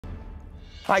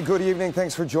Hi, good evening.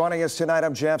 Thanks for joining us tonight.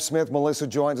 I'm Jeff Smith. Melissa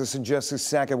joins us in just a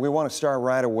second. We want to start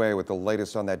right away with the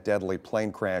latest on that deadly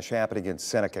plane crash happening in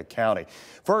Seneca County.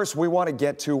 First, we want to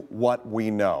get to what we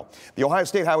know. The Ohio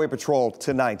State Highway Patrol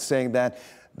tonight saying that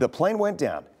the plane went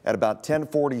down at about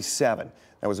 10:47.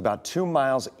 That was about 2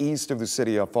 miles east of the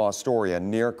city of Fostoria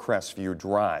near Crestview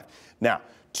Drive. Now,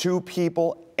 two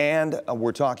people and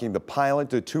we're talking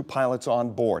the two pilots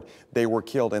on board. They were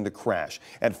killed in the crash.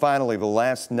 And finally, the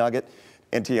last nugget.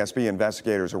 NTSB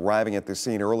investigators arriving at the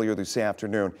scene earlier this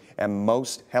afternoon, and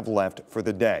most have left for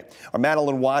the day. Our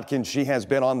Madeline Watkins, she has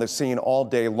been on the scene all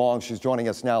day long. She's joining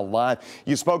us now live.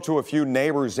 You spoke to a few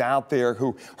neighbors out there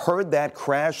who heard that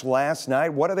crash last night.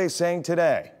 What are they saying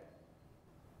today?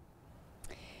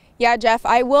 Yeah, Jeff,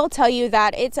 I will tell you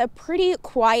that it's a pretty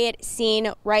quiet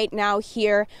scene right now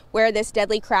here where this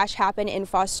deadly crash happened in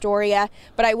Fostoria.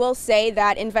 But I will say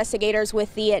that investigators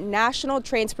with the National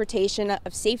Transportation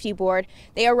Safety Board,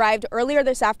 they arrived earlier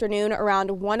this afternoon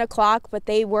around 1 o'clock, but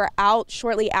they were out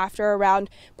shortly after around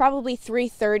probably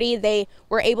 3:30. They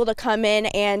were able to come in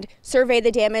and survey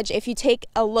the damage. If you take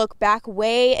a look back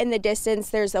way in the distance,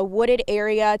 there's a wooded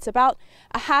area. It's about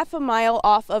a half a mile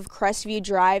off of Crestview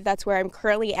Drive. That's where I'm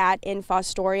currently at in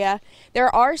Fostoria.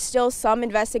 There are still some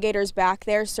investigators back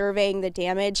there surveying the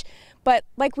damage, but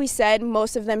like we said,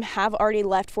 most of them have already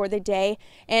left for the day.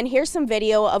 And here's some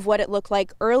video of what it looked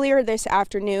like earlier this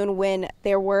afternoon when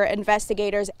there were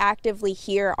investigators actively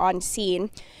here on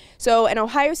scene. So an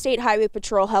Ohio State Highway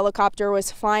Patrol helicopter was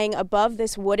flying above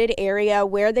this wooded area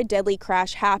where the deadly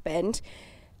crash happened,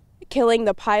 killing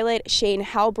the pilot, Shane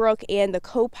Halbrook, and the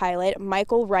co-pilot,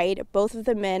 Michael Wright. Both of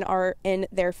the men are in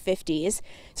their 50s.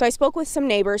 So I spoke with some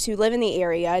neighbors who live in the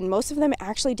area, and most of them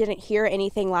actually didn't hear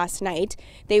anything last night.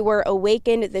 They were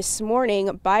awakened this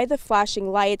morning by the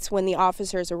flashing lights when the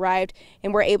officers arrived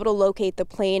and were able to locate the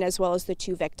plane as well as the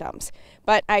two victims.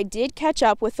 But I did catch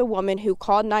up with the woman who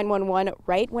called 911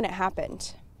 right when it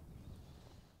happened.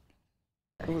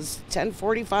 It was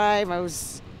 10:45. I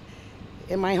was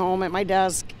in my home at my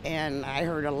desk, and I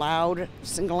heard a loud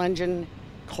single-engine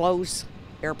close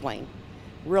airplane,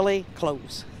 really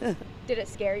close. Did it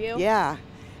scare you? Yeah,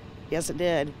 yes it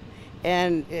did,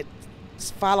 and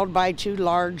it's followed by two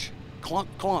large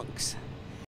clunks.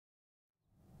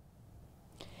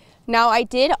 Now, I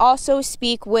did also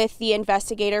speak with the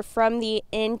investigator from the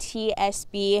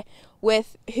NTSB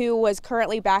who was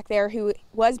currently back there, who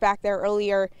was back there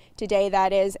earlier today,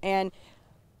 that is, and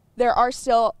there are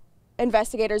still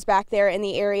investigators back there in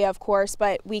the area, of course,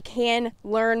 but we can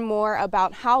learn more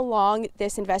about how long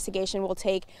this investigation will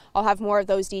take. I'll have more of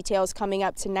those details coming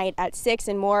up tonight at 6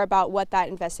 and more about what that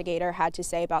investigator had to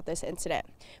say about this incident.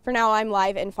 For now, I'm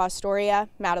live in Fostoria.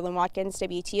 Madeline Watkins,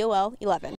 WTOL 11.